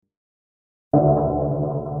Do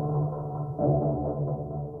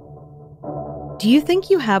you think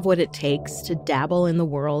you have what it takes to dabble in the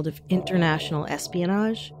world of international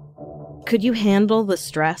espionage? Could you handle the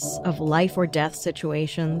stress of life or death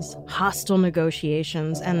situations, hostile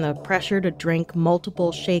negotiations, and the pressure to drink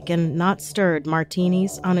multiple shaken, not stirred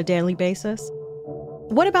martinis on a daily basis?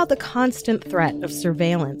 What about the constant threat of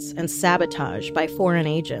surveillance and sabotage by foreign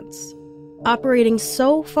agents, operating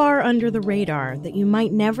so far under the radar that you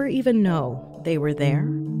might never even know they were there?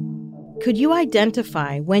 Could you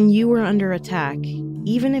identify when you were under attack,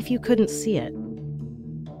 even if you couldn't see it?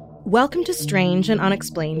 Welcome to Strange and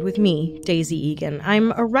Unexplained with me, Daisy Egan.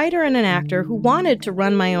 I'm a writer and an actor who wanted to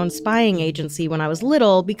run my own spying agency when I was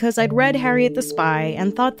little because I'd read Harriet the Spy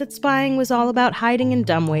and thought that spying was all about hiding in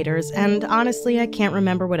dumbwaiters, and honestly, I can't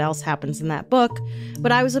remember what else happens in that book,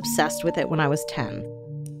 but I was obsessed with it when I was 10.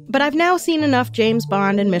 But I've now seen enough James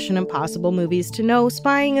Bond and Mission Impossible movies to know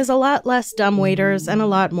spying is a lot less dumbwaiters and a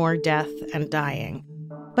lot more death and dying.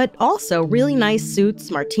 But also really nice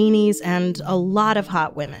suits, martinis, and a lot of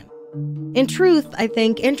hot women. In truth, I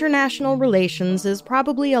think international relations is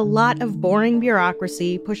probably a lot of boring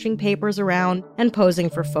bureaucracy, pushing papers around and posing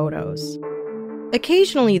for photos.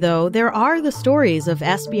 Occasionally, though, there are the stories of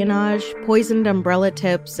espionage, poisoned umbrella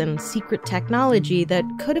tips, and secret technology that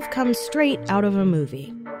could have come straight out of a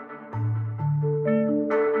movie.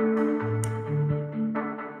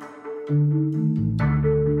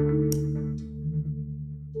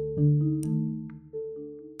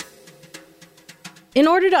 In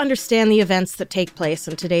order to understand the events that take place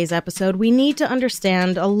in today's episode, we need to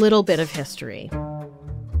understand a little bit of history.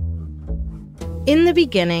 In the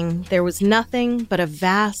beginning, there was nothing but a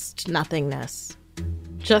vast nothingness.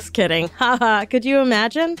 Just kidding. Haha, could you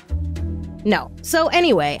imagine? No. So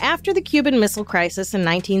anyway, after the Cuban Missile Crisis in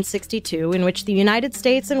 1962, in which the United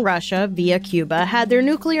States and Russia, via Cuba, had their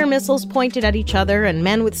nuclear missiles pointed at each other and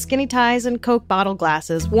men with skinny ties and Coke bottle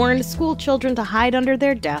glasses warned school children to hide under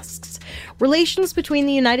their desks, relations between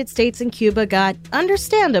the United States and Cuba got,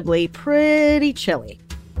 understandably, pretty chilly.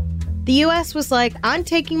 The U.S. was like, I'm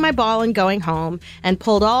taking my ball and going home, and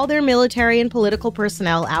pulled all their military and political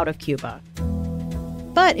personnel out of Cuba.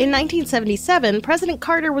 But in 1977, President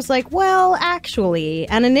Carter was like, well, actually,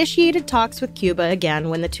 and initiated talks with Cuba again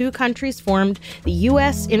when the two countries formed the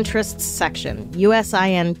U.S. Interests Section,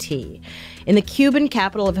 USINT, in the Cuban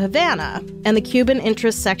capital of Havana, and the Cuban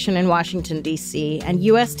Interests Section in Washington, D.C., and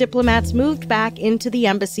U.S. diplomats moved back into the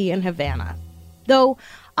embassy in Havana. Though,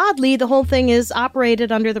 oddly, the whole thing is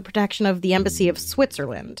operated under the protection of the Embassy of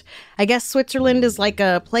Switzerland. I guess Switzerland is like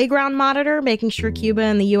a playground monitor, making sure Cuba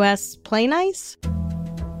and the U.S. play nice?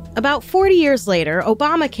 About 40 years later,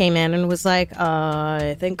 Obama came in and was like,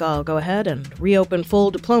 I think I'll go ahead and reopen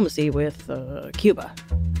full diplomacy with Cuba.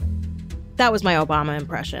 That was my Obama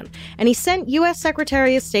impression. And he sent U.S.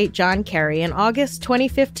 Secretary of State John Kerry in August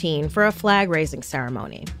 2015 for a flag-raising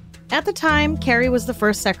ceremony. At the time, Kerry was the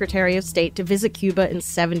first Secretary of State to visit Cuba in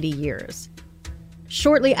 70 years.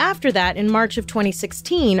 Shortly after that, in March of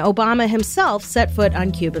 2016, Obama himself set foot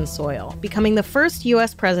on Cuban soil, becoming the first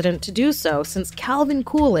U.S. president to do so since Calvin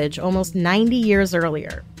Coolidge almost 90 years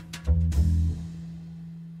earlier.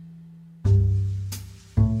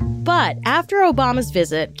 But after Obama's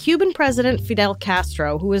visit, Cuban President Fidel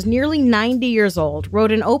Castro, who was nearly 90 years old,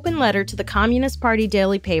 wrote an open letter to the Communist Party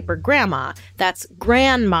daily paper Grandma. That's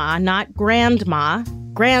Grandma, not Grandma.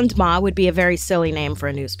 Grandma would be a very silly name for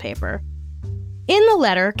a newspaper. In the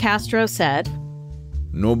letter, Castro said,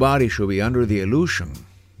 "Nobody should be under the illusion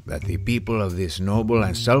that the people of this noble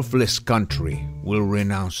and selfless country will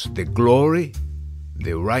renounce the glory,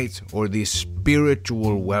 the right, or the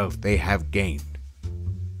spiritual wealth they have gained.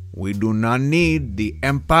 We do not need the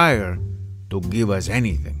empire to give us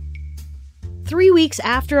anything." 3 weeks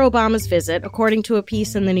after Obama's visit, according to a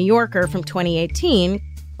piece in The New Yorker from 2018,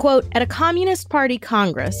 quote, at a Communist Party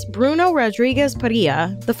Congress, Bruno Rodriguez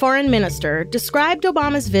Parilla, the foreign minister, described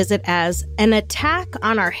Obama's visit as an attack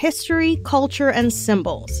on our history, culture, and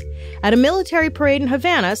symbols. At a military parade in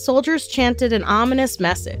Havana, soldiers chanted an ominous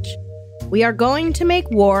message. "We are going to make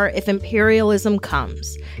war if imperialism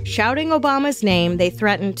comes." Shouting Obama's name, they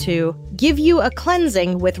threatened to give you a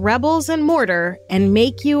cleansing with rebels and mortar and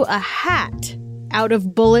make you a hat out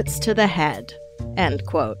of bullets to the head, end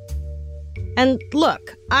quote. And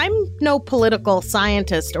look, I'm no political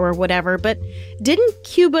scientist or whatever, but didn't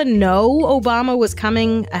Cuba know Obama was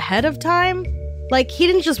coming ahead of time? Like, he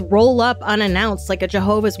didn't just roll up unannounced like a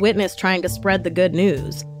Jehovah's Witness trying to spread the good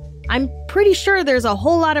news. I'm pretty sure there's a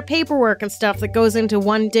whole lot of paperwork and stuff that goes into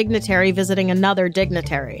one dignitary visiting another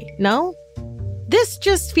dignitary, no? This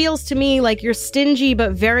just feels to me like your stingy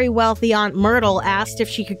but very wealthy Aunt Myrtle asked if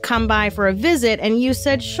she could come by for a visit, and you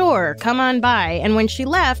said, sure, come on by. And when she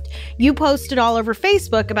left, you posted all over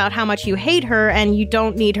Facebook about how much you hate her and you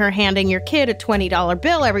don't need her handing your kid a $20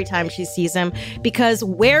 bill every time she sees him, because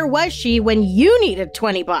where was she when you needed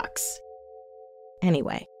 $20?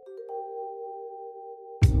 Anyway.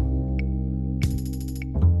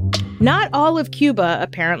 Not all of Cuba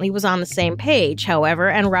apparently was on the same page, however,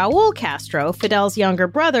 and Raul Castro, Fidel's younger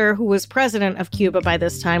brother, who was president of Cuba by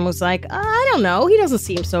this time, was like, I don't know, he doesn't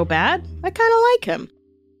seem so bad. I kind of like him.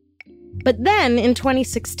 But then, in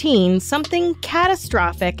 2016, something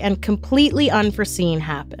catastrophic and completely unforeseen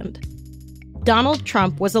happened. Donald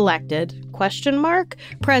Trump was elected,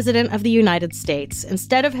 president of the United States,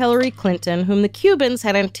 instead of Hillary Clinton, whom the Cubans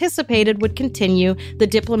had anticipated would continue the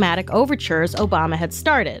diplomatic overtures Obama had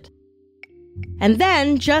started. And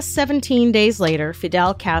then, just 17 days later,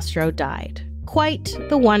 Fidel Castro died. Quite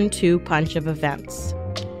the 1-2 punch of events.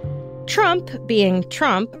 Trump, being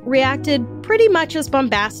Trump, reacted pretty much as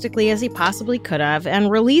bombastically as he possibly could have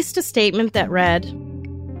and released a statement that read,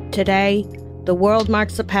 "Today, the world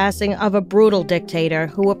marks the passing of a brutal dictator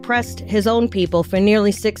who oppressed his own people for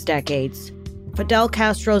nearly 6 decades. Fidel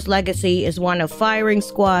Castro's legacy is one of firing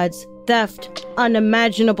squads, theft,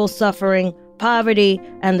 unimaginable suffering, poverty,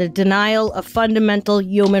 and the denial of fundamental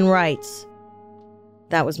human rights."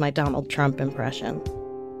 That was my Donald Trump impression.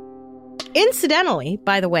 Incidentally,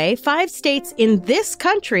 by the way, 5 states in this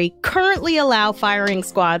country currently allow firing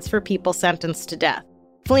squads for people sentenced to death.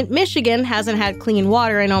 Flint, Michigan hasn't had clean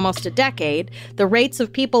water in almost a decade, the rates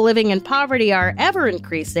of people living in poverty are ever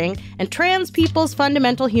increasing, and trans people's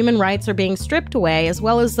fundamental human rights are being stripped away, as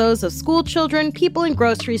well as those of school children, people in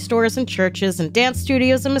grocery stores and churches and dance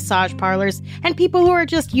studios and massage parlors, and people who are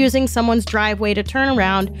just using someone's driveway to turn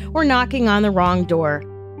around or knocking on the wrong door.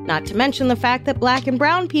 Not to mention the fact that Black and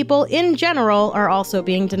brown people in general are also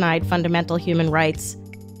being denied fundamental human rights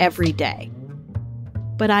every day.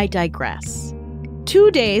 But I digress.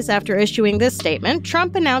 2 days after issuing this statement,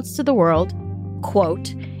 Trump announced to the world,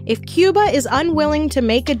 quote, "If Cuba is unwilling to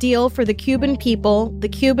make a deal for the Cuban people, the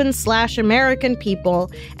Cuban/American people,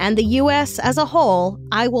 and the U.S. as a whole,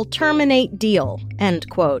 I will terminate deal," end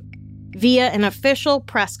quote, via an official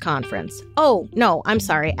press conference. Oh, no, I'm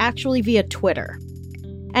sorry, actually via Twitter.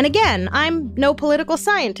 And again, I'm no political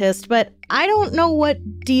scientist, but I don't know what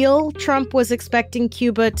deal Trump was expecting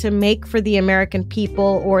Cuba to make for the American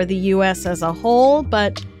people or the U.S. as a whole,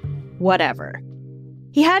 but whatever.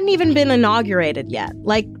 He hadn't even been inaugurated yet.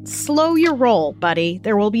 Like, slow your roll, buddy.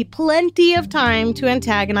 There will be plenty of time to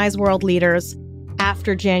antagonize world leaders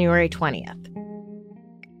after January 20th.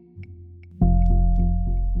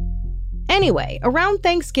 Anyway, around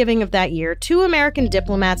Thanksgiving of that year, 2 American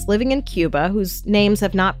diplomats living in Cuba, whose names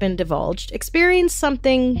have not been divulged, experienced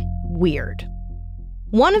something weird.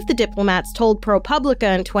 One of the diplomats told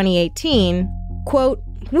ProPublica in 2018, quote,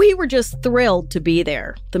 "We were just thrilled to be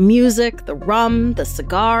there. The music, the rum, the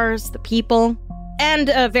cigars, the people, and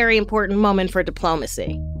a very important moment for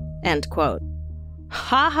diplomacy," end quote.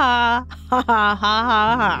 Ha ha, ha ha ha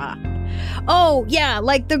ha ha. Oh, yeah,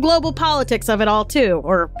 like the global politics of it all too,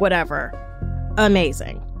 or whatever.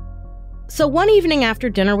 Amazing. So one evening after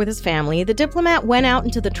dinner with his family, the diplomat went out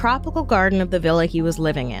into the tropical garden of the villa he was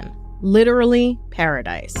living in. Literally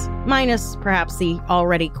paradise. Minus perhaps the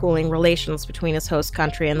already cooling relations between his host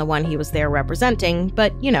country and the one he was there representing,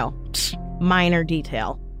 but, you know, minor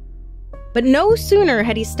detail. But no sooner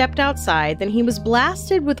had he stepped outside than he was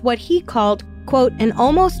blasted with what he called, quote, "an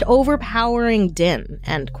almost overpowering din,"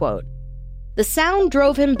 end quote. The sound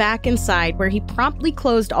drove him back inside, where he promptly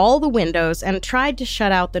closed all the windows and tried to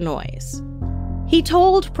shut out the noise. He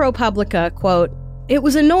told ProPublica, quote, "It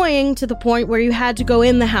was annoying to the point where you had to go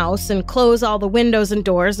in the house and close all the windows and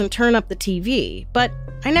doors and turn up the TV, but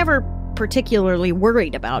I never particularly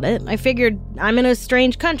worried about it. I figured I'm in a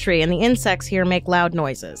strange country and the insects here make loud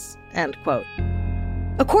noises," end quote.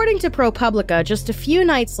 According to ProPublica, just a few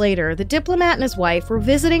nights later, the diplomat and his wife were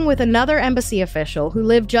visiting with another embassy official who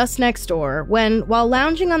lived just next door when, while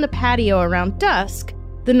lounging on the patio around dusk,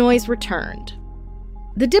 the noise returned.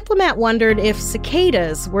 The diplomat wondered if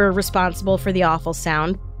cicadas were responsible for the awful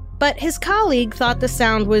sound, but his colleague thought the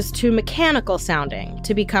sound was too mechanical sounding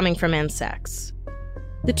to be coming from insects.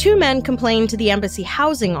 The 2 men complained to the embassy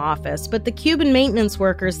housing office, but the Cuban maintenance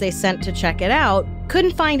workers they sent to check it out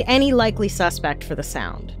couldn't find any likely suspect for the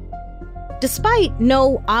sound. Despite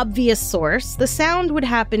no obvious source, the sound would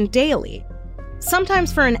happen daily,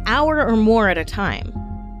 sometimes for an hour or more at a time.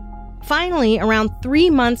 Finally, around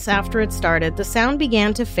 3 months after it started, the sound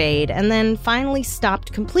began to fade and then finally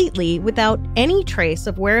stopped completely without any trace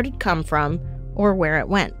of where it had come from or where it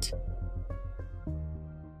went.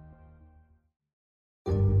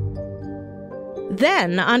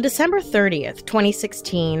 Then, on December 30th,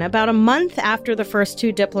 2016, about a month after the first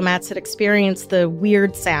two diplomats had experienced the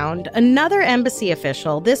weird sound, another embassy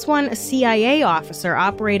official, this one a CIA officer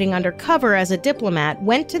operating undercover as a diplomat,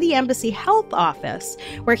 went to the embassy health office,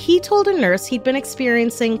 where he told a nurse he'd been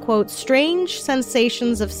experiencing, quote, strange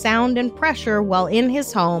sensations of sound and pressure while in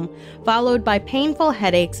his home, followed by painful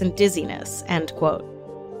headaches and dizziness, end quote.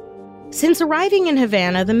 Since arriving in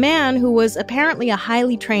Havana, the man, who was apparently a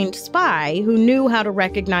highly trained spy who knew how to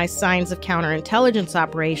recognize signs of counterintelligence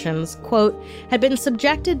operations, quote, had been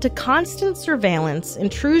subjected to constant surveillance,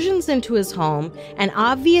 intrusions into his home, and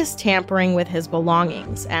obvious tampering with his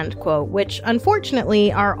belongings, end quote, which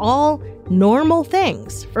unfortunately are all normal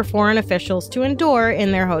things for foreign officials to endure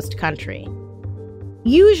in their host country.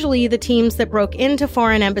 Usually, the teams that broke into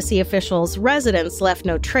foreign embassy officials' residence left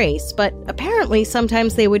no trace, but apparently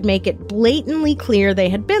sometimes they would make it blatantly clear they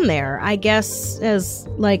had been there, I guess as,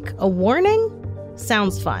 like, a warning?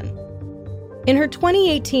 Sounds fun. In her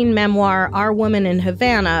 2018 memoir, Our Woman in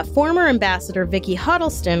Havana, former Ambassador Vicki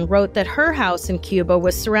Huddleston wrote that her house in Cuba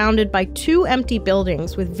was surrounded by 2 empty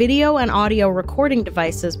buildings with video and audio recording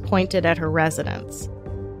devices pointed at her residence.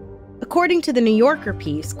 According to the New Yorker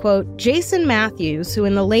piece, quote, Jason Matthews, who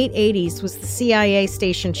in the late 80s was the CIA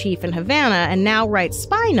station chief in Havana and now writes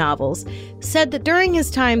spy novels, said that during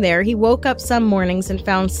his time there, he woke up some mornings and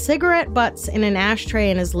found cigarette butts in an ashtray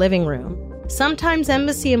in his living room. Sometimes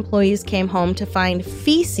embassy employees came home to find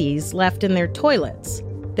feces left in their toilets.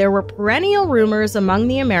 There were perennial rumors among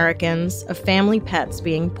the Americans of family pets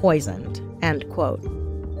being poisoned, end quote.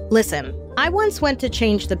 Listen, I once went to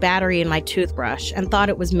change the battery in my toothbrush and thought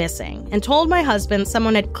it was missing, and told my husband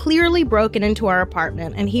someone had clearly broken into our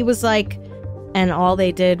apartment, and he was like, and all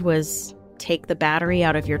they did was take the battery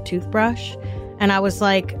out of your toothbrush? And I was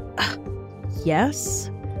like, yes?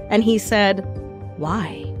 And he said,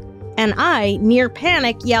 why? And I, near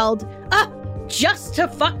panic, yelled, just to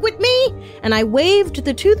fuck with me? And I waved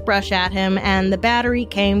the toothbrush at him, and the battery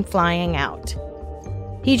came flying out.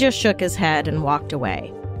 He just shook his head and walked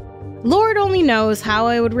away. Lord only knows how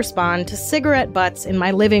I would respond to cigarette butts in my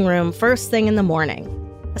living room first thing in the morning,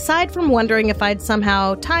 aside from wondering if I'd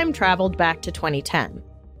somehow time-traveled back to 2010.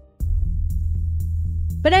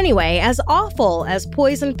 But anyway, as awful as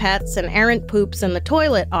poisoned pets and errant poops in the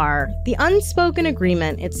toilet are, the unspoken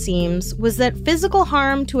agreement, it seems, was that physical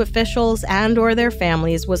harm to officials and or their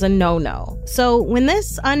families was a no-no. So when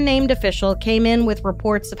this unnamed official came in with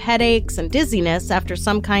reports of headaches and dizziness after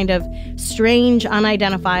some kind of strange,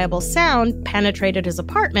 unidentifiable sound penetrated his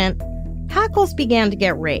apartment, hackles began to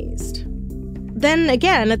get raised. Then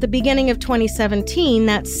again, at the beginning of 2017,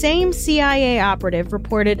 that same CIA operative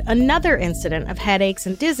reported another incident of headaches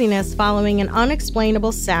and dizziness following an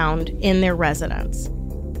unexplainable sound in their residence.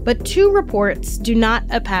 But 2 reports do not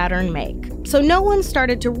a pattern make, so no one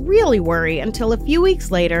started to really worry until a few weeks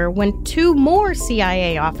later when 2 more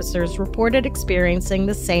CIA officers reported experiencing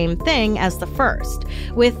the same thing as the first,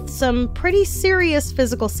 with some pretty serious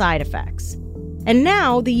physical side effects. And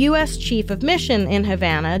now, the U.S. Chief of Mission in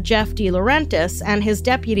Havana, Jeff DeLaurentis, and his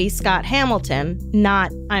deputy, Scott Hamilton,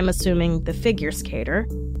 not, I'm assuming, the figure skater,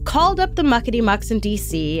 called up the muckety-mucks in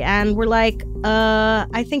D.C. and were like,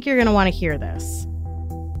 I think you're going to want to hear this.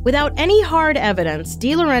 Without any hard evidence,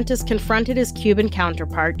 DeLaurentis confronted his Cuban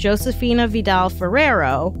counterpart, Josefina Vidal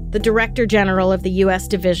Ferrero, the Director General of the U.S.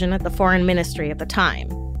 Division at the Foreign Ministry at the time.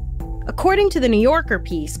 According to the New Yorker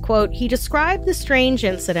piece, quote, he described the strange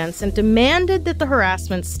incidents and demanded that the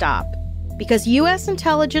harassment stop. Because U.S.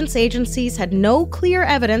 intelligence agencies had no clear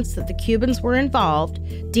evidence that the Cubans were involved,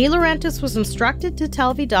 DeLaurentis was instructed to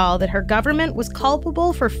tell Vidal that her government was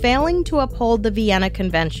culpable for failing to uphold the Vienna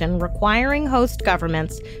Convention requiring host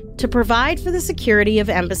governments to provide for the security of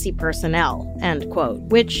embassy personnel, end quote,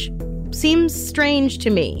 which seems strange to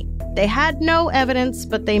me. They had no evidence,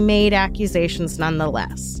 but they made accusations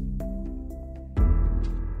nonetheless.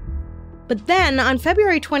 But then, on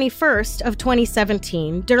February 21st of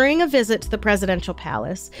 2017, during a visit to the presidential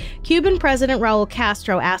palace, Cuban President Raul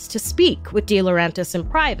Castro asked to speak with DeLaurentis in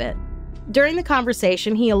private. During the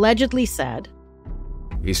conversation, he allegedly said,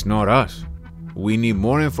 "It's not us. We need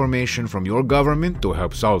more information from your government to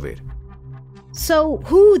help solve it." So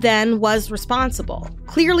who then was responsible?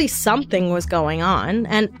 Clearly something was going on,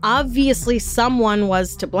 and obviously someone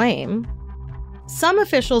was to blame. Some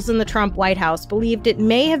officials in the Trump White House believed it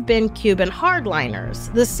may have been Cuban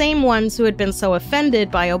hardliners, the same ones who had been so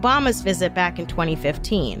offended by Obama's visit back in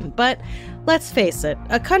 2015. But let's face it,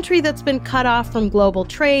 a country that's been cut off from global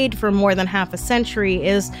trade for more than half a century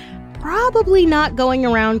is probably not going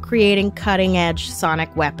around creating cutting-edge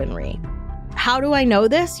sonic weaponry. How do I know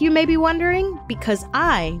this, you may be wondering? Because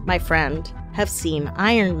I, my friend, have seen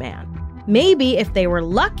Iron Man. Maybe if they were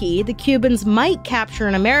lucky, the Cubans might capture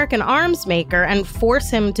an American arms maker and force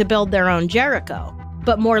him to build their own Jericho.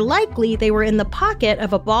 But more likely, they were in the pocket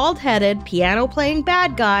of a bald-headed, piano-playing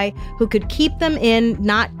bad guy who could keep them in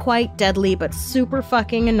not quite deadly but super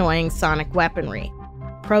fucking annoying sonic weaponry.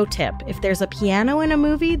 Pro tip, if there's a piano in a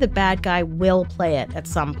movie, the bad guy will play it at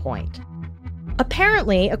some point.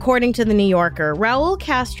 Apparently, according to The New Yorker, Raul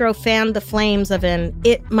Castro fanned the flames of an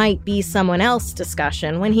 "it might be someone else"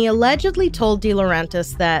 discussion when he allegedly told De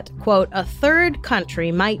Laurentiis that, quote, a third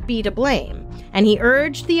country might be to blame, and he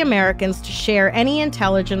urged the Americans to share any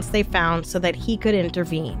intelligence they found so that he could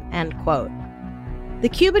intervene, end quote. The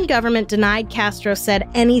Cuban government denied Castro said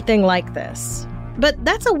anything like this. But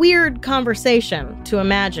that's a weird conversation to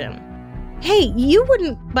imagine. Hey, you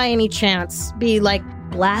wouldn't by any chance be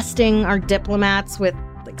blasting our diplomats with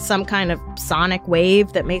some kind of sonic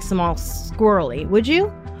wave that makes them all squirrely, would you?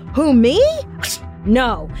 Who, me?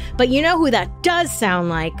 No, but you know who that does sound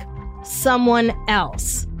like? Someone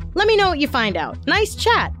else. Let me know what you find out. Nice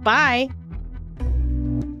chat. Bye.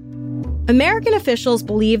 American officials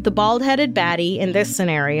believe the bald-headed baddie in this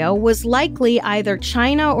scenario was likely either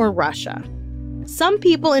China or Russia. Some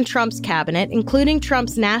people in Trump's cabinet, including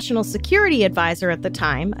Trump's national security advisor at the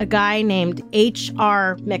time, a guy named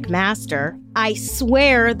H.R. McMaster, I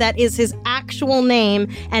swear that is his actual name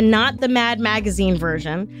and not the Mad Magazine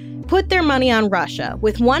version, put their money on Russia,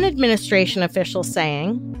 with one administration official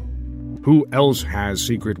saying, "Who else has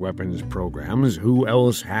secret weapons programs? Who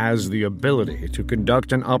else has the ability to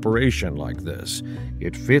conduct an operation like this?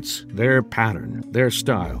 It fits their pattern, their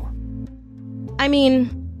style." I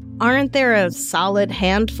mean, aren't there a solid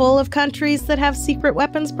handful of countries that have secret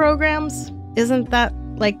weapons programs? Isn't that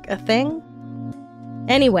a thing?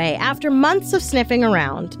 Anyway, after months of sniffing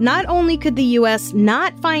around, not only could the U.S.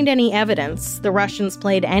 not find any evidence the Russians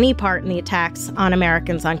played any part in the attacks on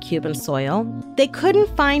Americans on Cuban soil, they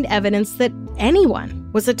couldn't find evidence that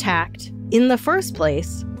anyone was attacked in the first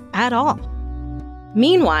place at all.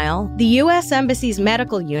 Meanwhile, the U.S. Embassy's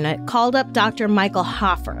medical unit called up Dr. Michael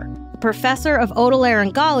Hoffer, professor of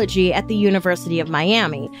otolaryngology at the University of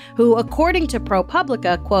Miami, who, according to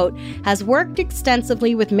ProPublica, quote, has worked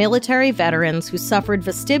extensively with military veterans who suffered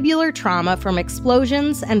vestibular trauma from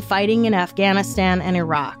explosions and fighting in Afghanistan and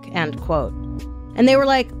Iraq, end quote. And they were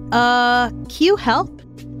like, can you help?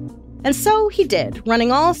 And so he did,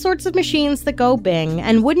 running all sorts of machines that go bing,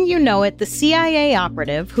 and wouldn't you know it, the CIA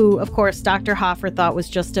operative, who, of course, Dr. Hoffer thought was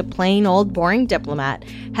just a plain old boring diplomat,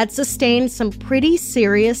 had sustained some pretty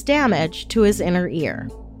serious damage to his inner ear.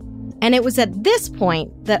 And it was at this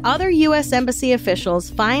point that other U.S. Embassy officials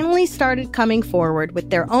finally started coming forward with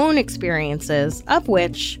their own experiences, of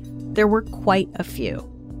which there were quite a few.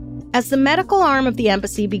 As the medical arm of the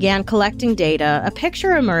embassy began collecting data, a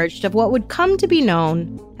picture emerged of what would come to be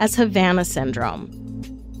known as Havana syndrome.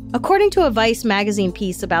 According to a Vice magazine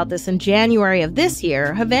piece about this in January of this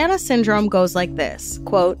year, Havana syndrome goes like this,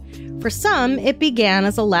 quote, "For some, it began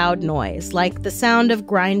as a loud noise, like the sound of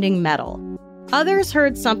grinding metal. Others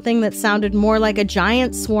heard something that sounded more like a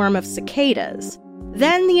giant swarm of cicadas.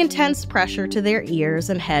 Then the intense pressure to their ears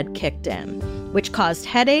and head kicked in, which caused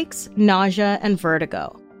headaches, nausea, and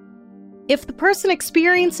vertigo. If the person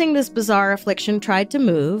experiencing this bizarre affliction tried to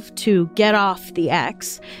move, to get off the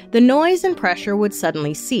X, the noise and pressure would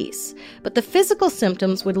suddenly cease, but the physical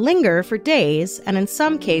symptoms would linger for days and in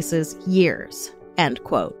some cases, years." End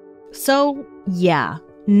quote. So, yeah,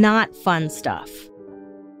 not fun stuff.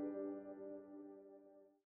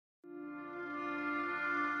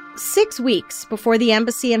 Six weeks before the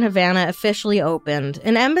embassy in Havana officially opened,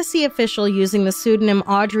 an embassy official using the pseudonym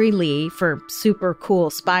Audrey Lee, for super cool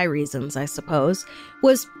spy reasons, I suppose,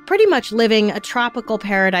 was pretty much living a tropical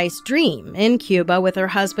paradise dream in Cuba with her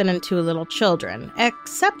husband and 2 little children,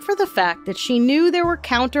 except for the fact that she knew there were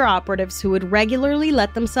counter-operatives who would regularly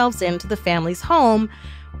let themselves into the family's home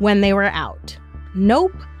when they were out.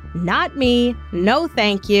 Nope, not me, no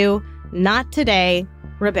thank you, not today,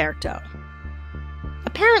 Roberto.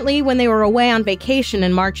 Apparently, when they were away on vacation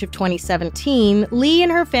in March of 2017, Lee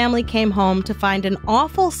and her family came home to find an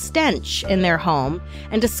awful stench in their home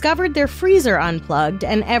and discovered their freezer unplugged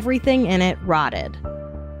and everything in it rotted.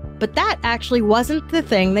 But that actually wasn't the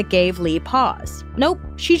thing that gave Lee pause. Nope,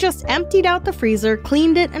 she just emptied out the freezer,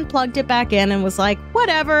 cleaned it, and plugged it back in and was like,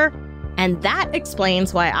 whatever. And that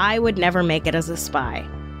explains why I would never make it as a spy.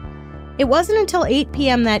 It wasn't until 8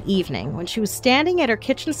 p.m. that evening, when she was standing at her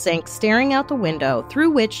kitchen sink staring out the window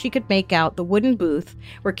through which she could make out the wooden booth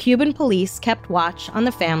where Cuban police kept watch on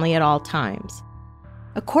the family at all times.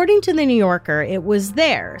 According to The New Yorker, it was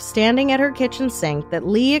there, standing at her kitchen sink, that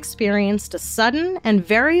Lee experienced a sudden and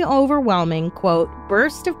very overwhelming, quote,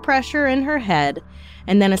 burst of pressure in her head,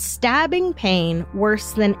 and then a stabbing pain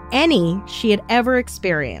worse than any she had ever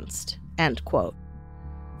experienced, end quote.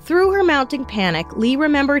 Through her mounting panic, Lee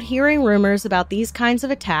remembered hearing rumors about these kinds of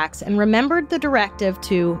attacks and remembered the directive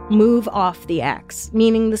to move off the X,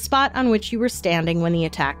 meaning the spot on which you were standing when the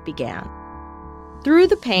attack began. Through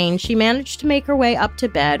the pain, she managed to make her way up to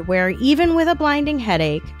bed, where, even with a blinding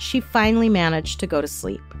headache, she finally managed to go to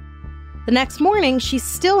sleep. The next morning, she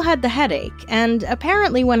still had the headache, and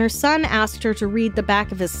apparently when her son asked her to read the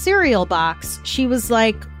back of his cereal box, she was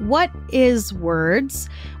like, "What is words?"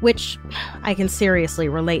 Which I can seriously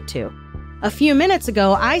relate to. A few minutes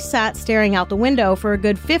ago, I sat staring out the window for a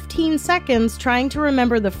good 15 seconds trying to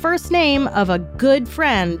remember the first name of a good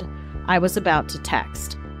friend I was about to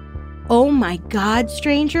text. Oh my God,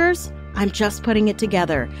 strangers, I'm just putting it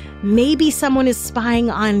together. Maybe someone is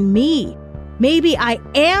spying on me. Maybe I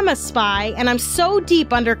am a spy, and I'm so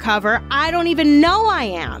deep undercover, I don't even know I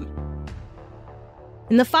am.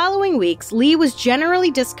 In the following weeks, Lee was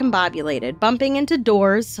generally discombobulated, bumping into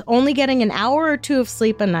doors, only getting an hour or two of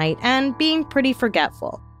sleep a night, and being pretty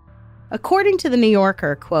forgetful. According to The New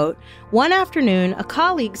Yorker, quote, one afternoon, a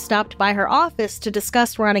colleague stopped by her office to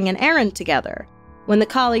discuss running an errand together. When the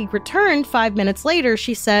colleague returned 5 minutes later,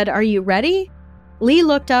 she said, "Are you ready?" Lee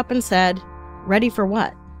looked up and said, "Ready for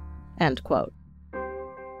what?" End quote.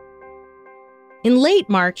 In late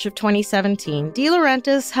March of 2017, De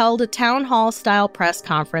Laurentiis held a town hall-style press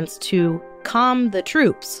conference to calm the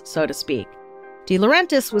troops, so to speak. De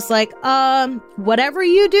Laurentiis was like, whatever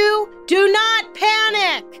you do not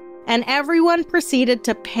panic! And everyone proceeded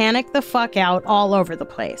to panic the fuck out all over the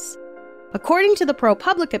place. According to the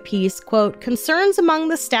ProPublica piece, quote, concerns among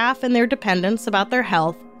the staff and their dependents about their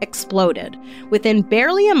health exploded. Within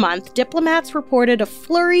barely a month, diplomats reported a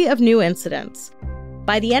flurry of new incidents.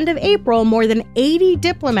 By the end of April, more than 80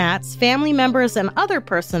 diplomats, family members, and other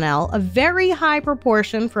personnel, a very high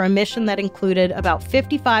proportion for a mission that included about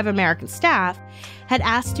 55 American staff, had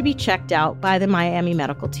asked to be checked out by the Miami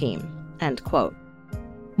medical team, end quote.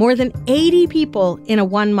 More than 80 people in a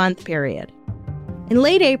 1-month period. In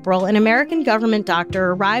late April, an American government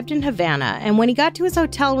doctor arrived in Havana, and when he got to his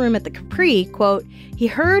hotel room at the Capri, quote, he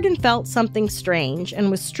heard and felt something strange and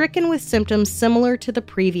was stricken with symptoms similar to the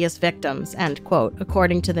previous victims, end quote,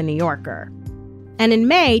 according to The New Yorker. And in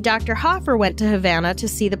May, Dr. Hoffer went to Havana to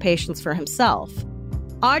see the patients for himself.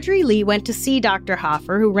 Audrey Lee went to see Dr.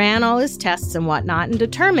 Hoffer, who ran all his tests and whatnot, and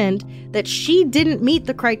determined that she didn't meet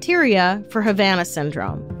the criteria for Havana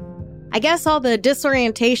syndrome. I guess all the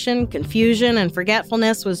disorientation, confusion, and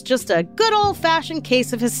forgetfulness was just a good old-fashioned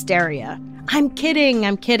case of hysteria. I'm kidding.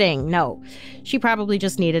 No, she probably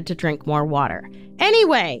just needed to drink more water.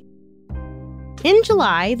 Anyway, in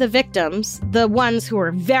July, the victims, the ones who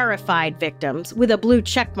were verified victims, with a blue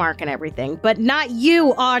check mark and everything, but not you,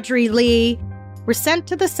 Audrey Lee, were sent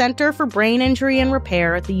to the Center for Brain Injury and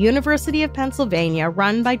Repair at the University of Pennsylvania,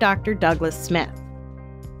 run by Dr. Douglas Smith.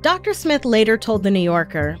 Dr. Smith later told The New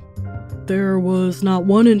Yorker, "There was not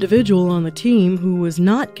one individual on the team who was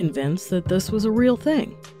not convinced that this was a real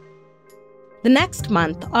thing." The next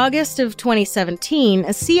month, August of 2017,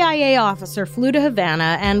 a CIA officer flew to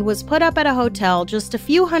Havana and was put up at a hotel just a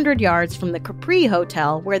few hundred yards from the Capri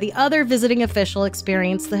Hotel, where the other visiting official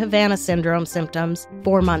experienced the Havana syndrome symptoms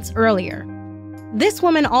 4 months earlier. This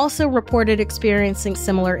woman also reported experiencing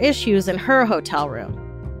similar issues in her hotel room.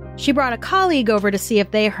 She brought a colleague over to see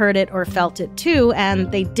if they heard it or felt it too,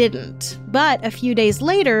 and they didn't. But a few days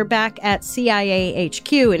later, back at CIA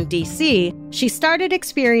HQ in DC, she started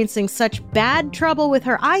experiencing such bad trouble with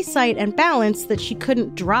her eyesight and balance that she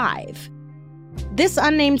couldn't drive. This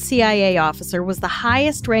unnamed CIA officer was the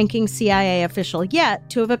highest-ranking CIA official yet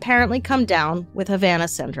to have apparently come down with Havana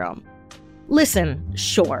syndrome. Listen,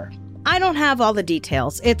 sure, I don't have all the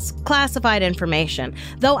details. It's classified information.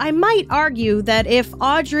 Though I might argue that if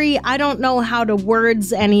Audrey, I don't know how to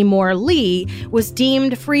words anymore, Lee, was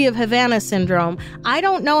deemed free of Havana syndrome, I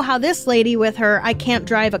don't know how this lady with her I can't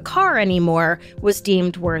drive a car anymore was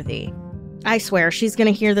deemed worthy. I swear she's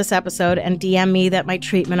going to hear this episode and DM me that my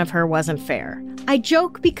treatment of her wasn't fair. I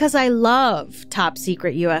joke because I love top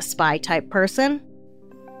secret US spy type person.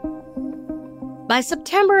 By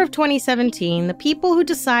September of 2017, the people who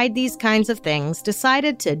decide these kinds of things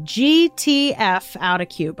decided to GTF out of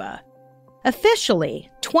Cuba. Officially,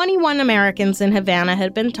 21 Americans in Havana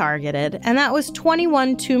had been targeted, and that was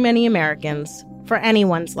 21 too many Americans for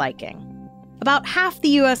anyone's liking. About half the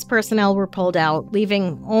U.S. personnel were pulled out,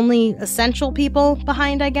 leaving only essential people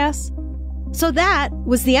behind, I guess. So that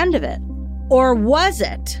was the end of it. Or was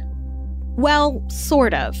it? Well,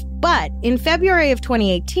 sort of. But in February of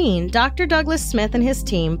 2018, Dr. Douglas Smith and his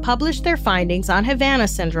team published their findings on Havana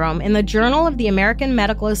syndrome in the Journal of the American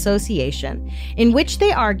Medical Association, in which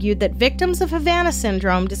they argued that victims of Havana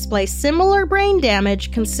syndrome display similar brain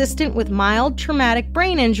damage consistent with mild traumatic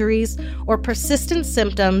brain injuries or persistent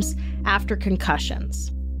symptoms after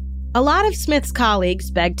concussions. A lot of Smith's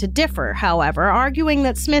colleagues begged to differ, however, arguing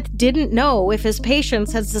that Smith didn't know if his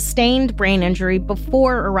patients had sustained brain injury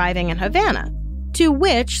before arriving in Havana. To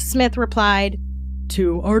which Smith replied,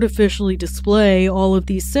 "To artificially display all of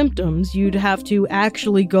these symptoms, you'd have to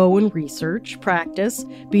actually go and research, practice,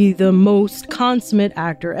 be the most consummate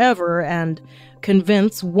actor ever, and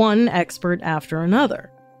convince one expert after another."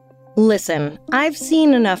 Listen, I've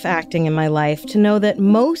seen enough acting in my life to know that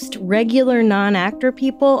most regular non-actor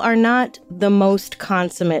people are not the most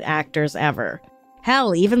consummate actors ever.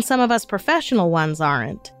 Hell, even some of us professional ones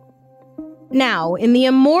aren't. Now, in the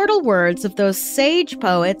immortal words of those sage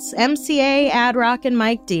poets, MCA, Ad Rock, and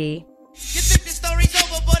Mike D, "You think the story's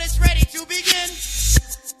over, but it's ready to begin."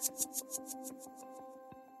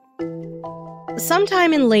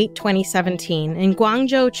 Sometime in late 2017, in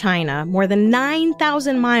Guangzhou, China, more than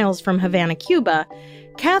 9,000 miles from Havana, Cuba,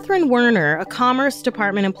 Catherine Werner, a Commerce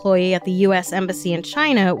Department employee at the U.S. Embassy in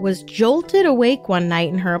China, was jolted awake one night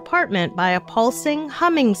in her apartment by a pulsing,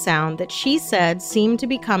 humming sound that she said seemed to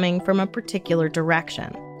be coming from a particular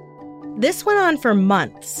direction. This went on for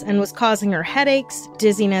months and was causing her headaches,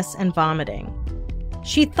 dizziness, and vomiting.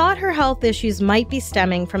 She thought her health issues might be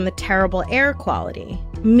stemming from the terrible air quality.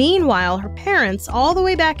 Meanwhile, her parents, all the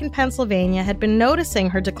way back in Pennsylvania, had been noticing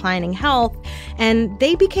her declining health, and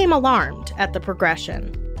they became alarmed at the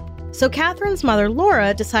progression. So Catherine's mother,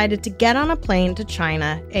 Laura, decided to get on a plane to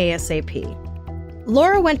China ASAP.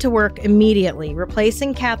 Laura went to work immediately,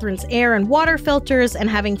 replacing Catherine's air and water filters and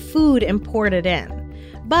having food imported in.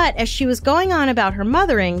 But as she was going on about her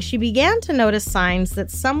mothering, she began to notice signs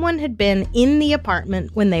that someone had been in the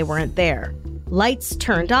apartment when they weren't there. Lights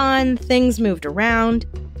turned on, things moved around.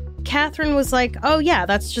 Catherine was like, oh yeah,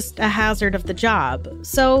 that's just a hazard of the job.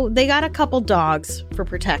 So they got a couple dogs for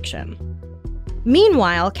protection.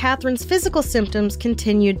 Meanwhile, Catherine's physical symptoms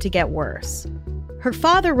continued to get worse. Her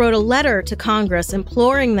father wrote a letter to Congress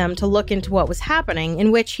imploring them to look into what was happening,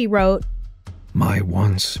 in which he wrote, "My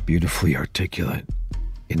once beautifully articulate,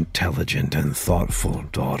 intelligent and thoughtful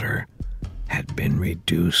daughter had been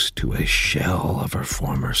reduced to a shell of her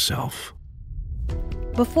former self."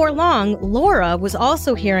 Before long, Laura was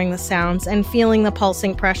also hearing the sounds and feeling the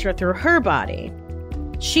pulsing pressure through her body.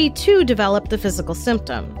 She too developed the physical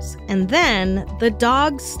symptoms, and then the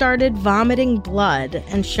dogs started vomiting blood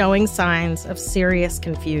and showing signs of serious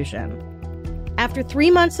confusion. After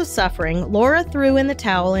 3 months of suffering, Laura threw in the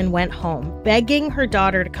towel and went home, begging her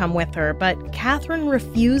daughter to come with her, but Catherine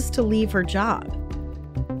refused to leave her job.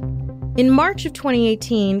 In March of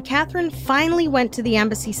 2018, Catherine finally went to the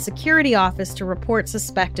embassy's security office to report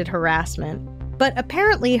suspected harassment. But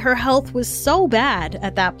apparently her health was so bad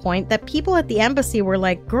at that point that people at the embassy were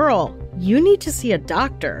like, "Girl, you need to see a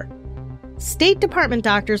doctor." State Department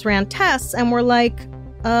doctors ran tests and were like,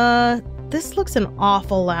 this looks an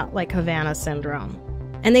awful lot like Havana syndrome.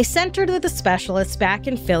 And they sent her to the specialists back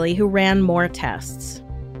in Philly who ran more tests.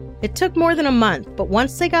 It took more than a month, but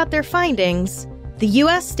once they got their findings, the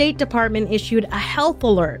U.S. State Department issued a health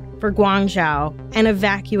alert for Guangzhou and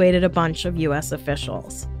evacuated a bunch of U.S.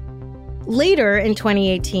 officials. Later in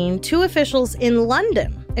 2018, 2 officials in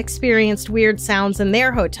London experienced weird sounds in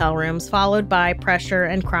their hotel rooms, followed by pressure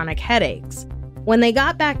and chronic headaches. When they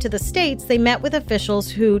got back to the States, they met with officials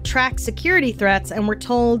who track security threats and were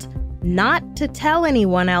told not to tell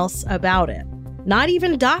anyone else about it, not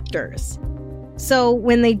even doctors. So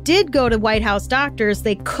when they did go to White House doctors,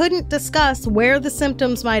 they couldn't discuss where the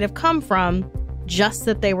symptoms might have come from, just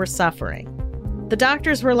that they were suffering. The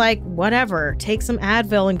doctors were like, whatever, take some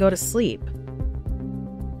Advil and go to sleep.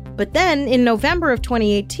 But then, in November of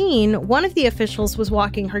 2018, one of the officials was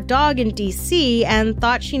walking her dog in D.C. and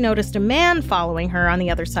thought she noticed a man following her on the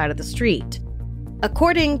other side of the street.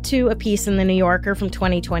 According to a piece in The New Yorker from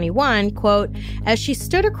 2021, quote, as she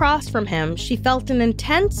stood across from him, she felt an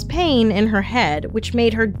intense pain in her head, which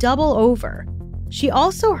made her double over. She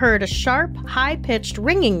also heard a sharp, high-pitched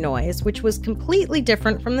ringing noise, which was completely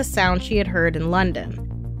different from the sound she had heard in London.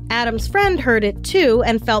 Adam's friend heard it too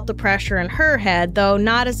and felt the pressure in her head, though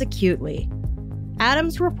not as acutely.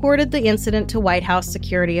 Adams reported the incident to White House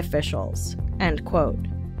security officials, end quote.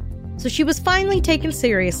 So she was finally taken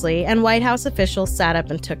seriously, and White House officials sat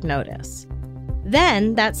up and took notice.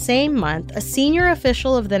 Then, that same month, a senior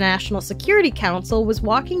official of the National Security Council was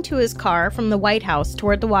walking to his car from the White House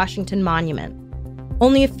toward the Washington Monument.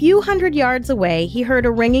 Only a few hundred yards away, he heard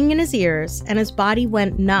a ringing in his ears, and his body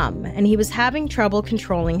went numb, and he was having trouble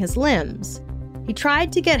controlling his limbs. He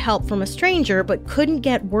tried to get help from a stranger, but couldn't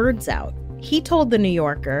get words out. He told The New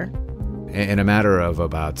Yorker, "In a matter of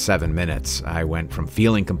about 7 minutes, I went from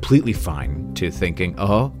feeling completely fine to thinking,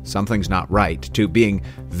 oh, something's not right, to being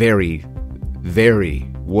very, very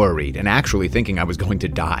worried and actually thinking I was going to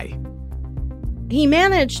die." He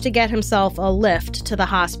managed to get himself a lift to the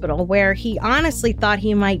hospital where he honestly thought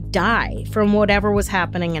he might die from whatever was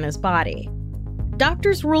happening in his body.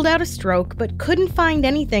 Doctors ruled out a stroke but couldn't find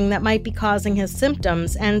anything that might be causing his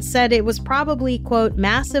symptoms and said it was probably, quote,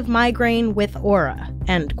 massive migraine with aura,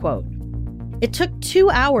 end quote. It took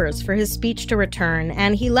 2 hours for his speech to return,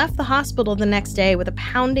 and he left the hospital the next day with a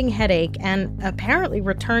pounding headache and apparently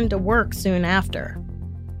returned to work soon after.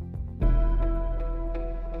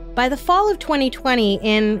 By the fall of 2020,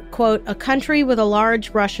 in, quote, a country with a large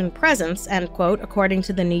Russian presence, end quote, according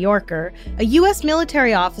to The New Yorker, a U.S.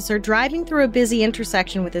 military officer driving through a busy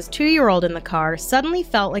intersection with his 2-year-old in the car suddenly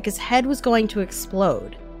felt like his head was going to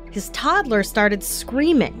explode. His toddler started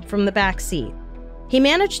screaming from the back seat. He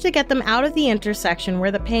managed to get them out of the intersection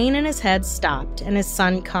where the pain in his head stopped and his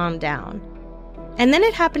son calmed down. And then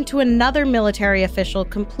it happened to another military official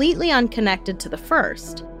completely unconnected to the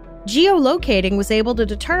first. Geolocating was able to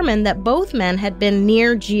determine that both men had been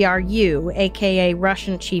near GRU, aka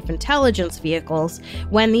Russian Chief Intelligence Vehicles,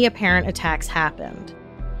 when the apparent attacks happened.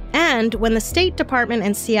 And when the State Department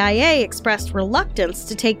and CIA expressed reluctance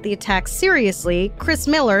to take the attacks seriously, Chris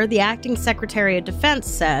Miller, the acting Secretary of Defense,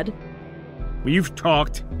 said, "We've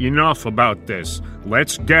talked enough about this.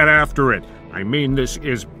 Let's get after it. I mean, this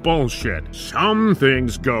is bullshit.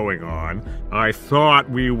 Something's going on. I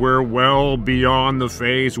thought we were well beyond the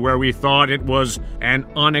phase where we thought it was an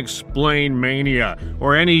unexplained mania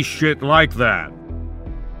or any shit like that."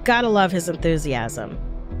 Gotta love his enthusiasm.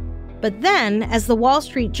 But then, as the Wall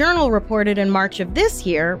Street Journal reported in March of this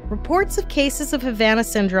year, reports of cases of Havana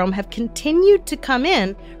syndrome have continued to come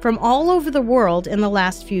in from all over the world in the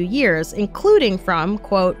last few years, including from,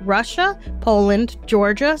 quote, Russia, Poland,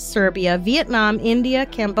 Georgia, Serbia, Vietnam, India,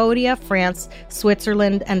 Cambodia, France,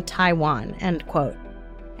 Switzerland, and Taiwan, end quote.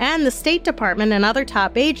 And the State Department and other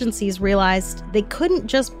top agencies realized they couldn't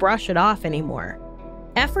just brush it off anymore.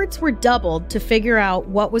 Efforts were doubled to figure out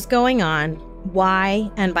what was going on, why,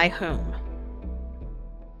 and by whom.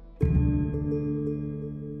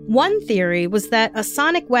 One theory was that a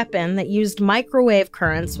sonic weapon that used microwave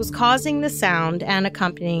currents was causing the sound and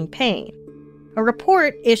accompanying pain. A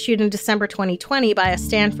report issued in December 2020 by a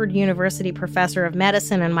Stanford University professor of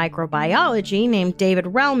medicine and microbiology named David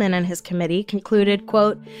Relman and his committee concluded,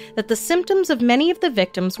 quote, that the symptoms of many of the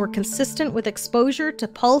victims were consistent with exposure to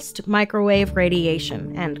pulsed microwave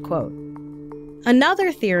radiation, end quote.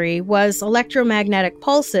 Another theory was electromagnetic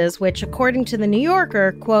pulses, which, according to The New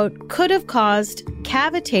Yorker, quote, could have caused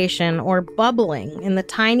cavitation or bubbling in the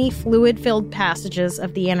tiny fluid-filled passages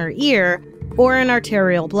of the inner ear or in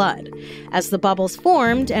arterial blood. As the bubbles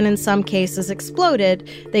formed, and in some cases exploded,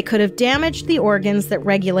 they could have damaged the organs that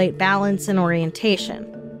regulate balance and orientation.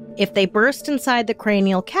 If they burst inside the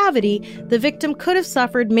cranial cavity, the victim could have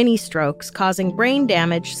suffered mini-strokes, causing brain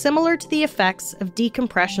damage similar to the effects of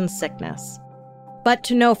decompression sickness. But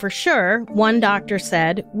to know for sure, one doctor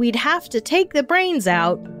said, we'd have to take the brains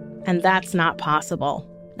out, and that's not possible,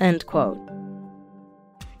 end quote.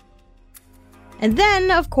 And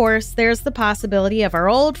then, of course, there's the possibility of our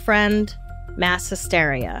old friend, mass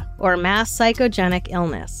hysteria, or mass psychogenic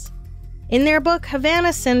illness. In their book,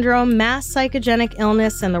 Havana Syndrome, Mass Psychogenic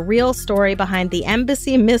Illness and the Real Story Behind the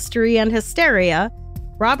Embassy Mystery and Hysteria,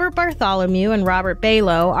 Robert Bartholomew and Robert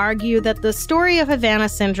Balow argue that the story of Havana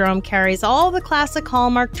Syndrome carries all the classic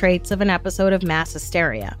hallmark traits of an episode of mass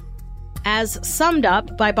hysteria. As summed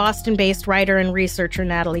up by Boston-based writer and researcher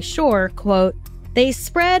Natalie Shore, quote, they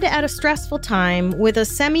spread at a stressful time with a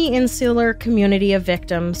semi-insular community of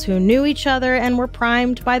victims who knew each other and were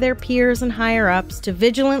primed by their peers and higher-ups to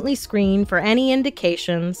vigilantly screen for any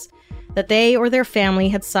indications that they or their family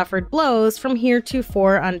had suffered blows from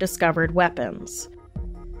heretofore undiscovered weapons.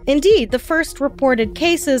 Indeed, the first reported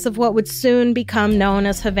cases of what would soon become known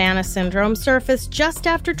as Havana Syndrome surfaced just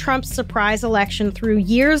after Trump's surprise election threw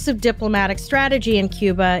years of diplomatic strategy in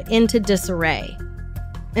Cuba into disarray.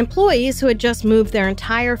 Employees who had just moved their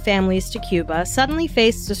entire families to Cuba suddenly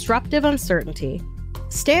faced disruptive uncertainty.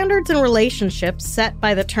 Standards and relationships set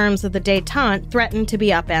by the terms of the détente threaten to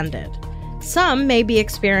be upended. Some may be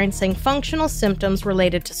experiencing functional symptoms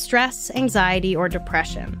related to stress, anxiety, or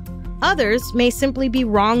depression. Others may simply be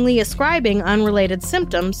wrongly ascribing unrelated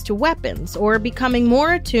symptoms to weapons or becoming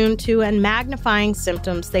more attuned to and magnifying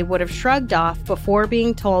symptoms they would have shrugged off before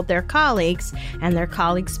being told their colleagues and their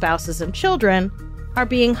colleagues' spouses and children are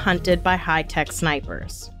being hunted by high-tech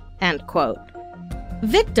snipers. End quote.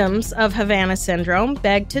 Victims of Havana syndrome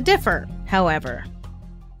beg to differ, however.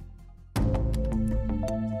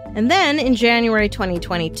 And then, in January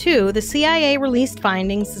 2022, the CIA released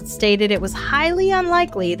findings that stated it was highly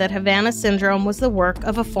unlikely that Havana syndrome was the work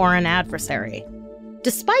of a foreign adversary.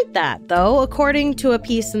 Despite that, though, according to a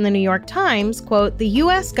piece in the New York Times, quote, the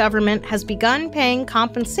U.S. government has begun paying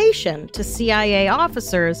compensation to CIA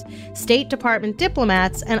officers, State Department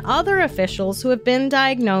diplomats, and other officials who have been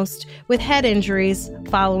diagnosed with head injuries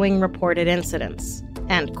following reported incidents,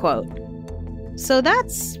 end quote. So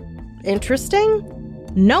that's interesting.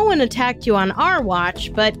 No one attacked you on our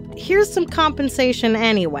watch, but here's some compensation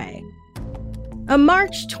anyway. A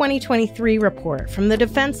March 2023 report from the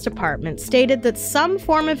Defense Department stated that some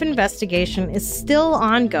form of investigation is still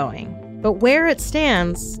ongoing, but where it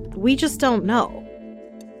stands, we just don't know.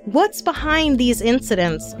 What's behind these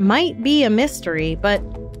incidents might be a mystery, but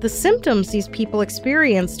the symptoms these people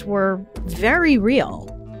experienced were very real.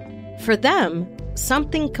 For them,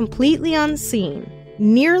 something completely unseen,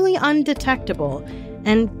 nearly undetectable,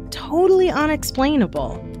 and totally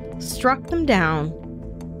unexplainable struck them down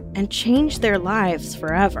and changed their lives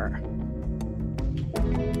forever.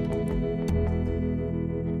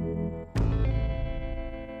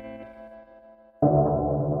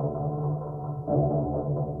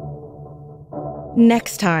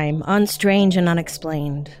 Next time on Strange and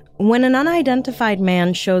Unexplained, when an unidentified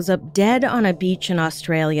man shows up dead on a beach in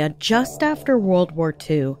Australia just after World War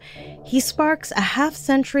II, he sparks a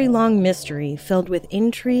half-century-long mystery filled with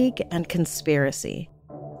intrigue and conspiracy.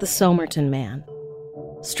 The Somerton Man.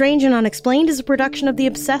 Strange and Unexplained is a production of the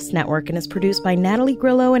Obsessed Network and is produced by Natalie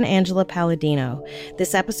Grillo and Angela Palladino.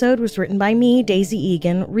 This episode was written by me, Daisy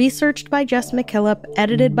Egan, researched by Jess McKillop,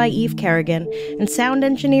 edited by Eve Kerrigan, and sound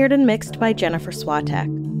engineered and mixed by Jennifer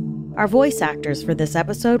Swatek. Our voice actors for this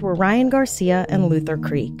episode were Ryan Garcia and Luther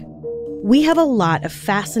Creek. We have a lot of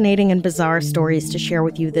fascinating and bizarre stories to share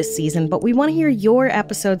with you this season, but we want to hear your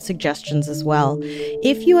episode suggestions as well.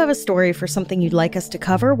 If you have a story for something you'd like us to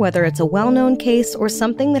cover, whether it's a well-known case or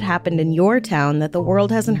something that happened in your town that the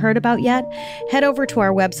world hasn't heard about yet, head over to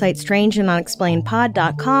our website,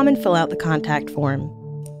 strangeandunexplainedpod.com, and fill out the contact form.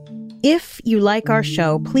 If you like our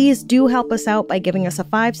show, please do help us out by giving us a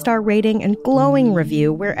 5-star rating and glowing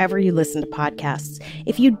review wherever you listen to podcasts.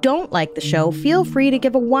 If you don't like the show, feel free to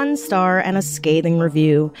give a 1-star and a scathing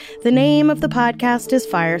review. The name of the podcast is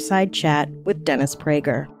Fireside Chat with Dennis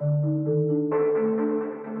Prager.